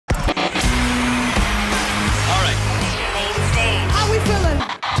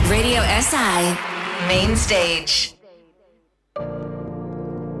Radio SI, main stage.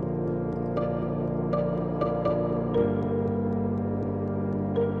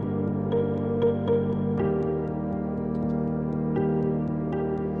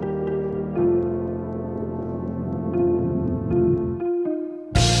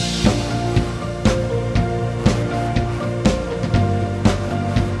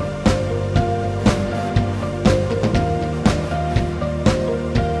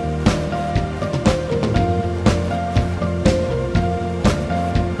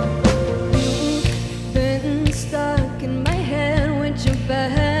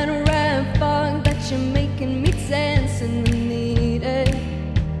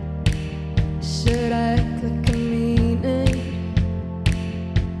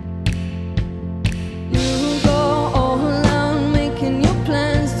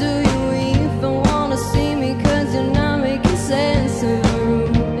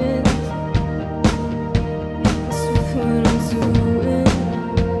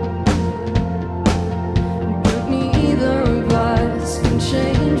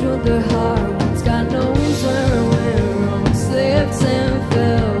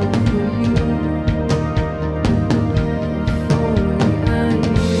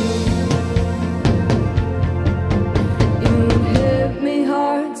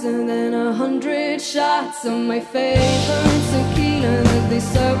 Of my favorite tequila that they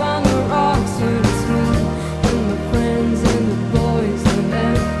serve on the rocks when it's me and my friends and the boys that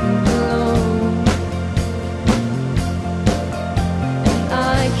left me alone. And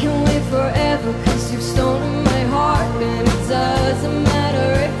I can wait forever cause you've stolen my heart, and it doesn't matter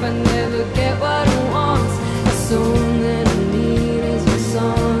if I never get what I want. The song that I need is your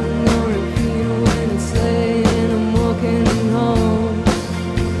song on repeat when it's late and I'm walking home.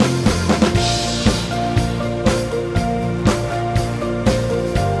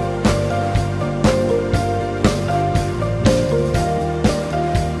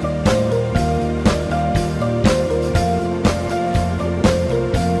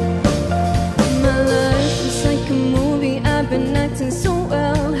 So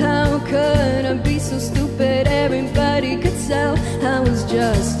well, how could I be so stupid? Everybody could tell I was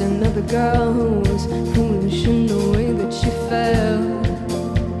just another girl who was foolish in the way that she felt.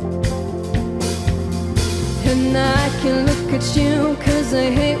 And I can look at you cause I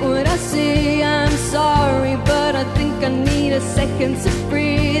hate what I see. I'm sorry, but I think I need a second to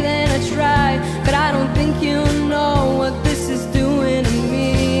breathe. And I tried, but I don't think you know what this is doing to me.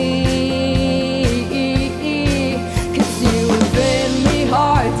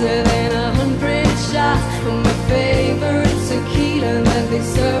 Harder than 100 shots of my favorite tequila that they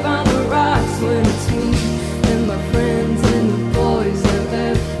serve on the rocks when it's me and my friends and the boys that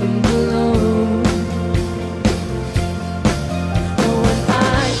left them alone. Oh, and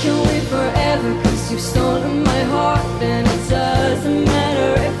I can wait forever cause you've stolen my heart, and it doesn't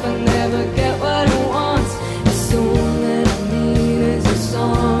matter if I never get what I want. The song that I need is a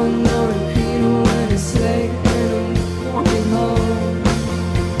song on repeat when it's late and I'm walking home.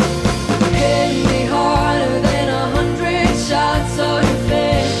 Hit me harder than 100 shots of your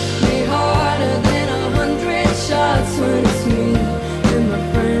face. Me harder than 100 shots when it's me and my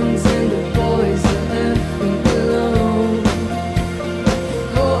friends and the boys that left me alone.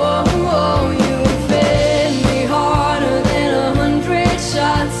 Oh, oh, oh, you fed me harder than 100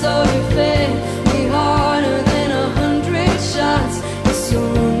 shots of your face. Me harder than 100 shots. The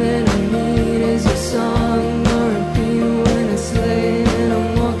song that I need is your song on repeat when it's late and I'm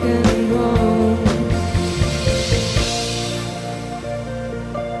walking home.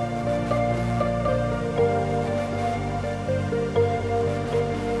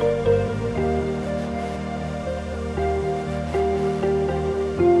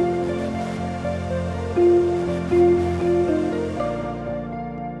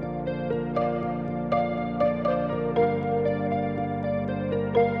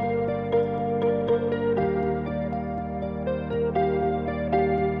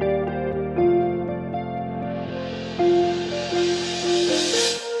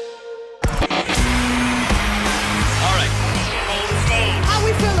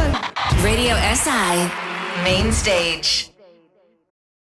 Radio SI, main stage.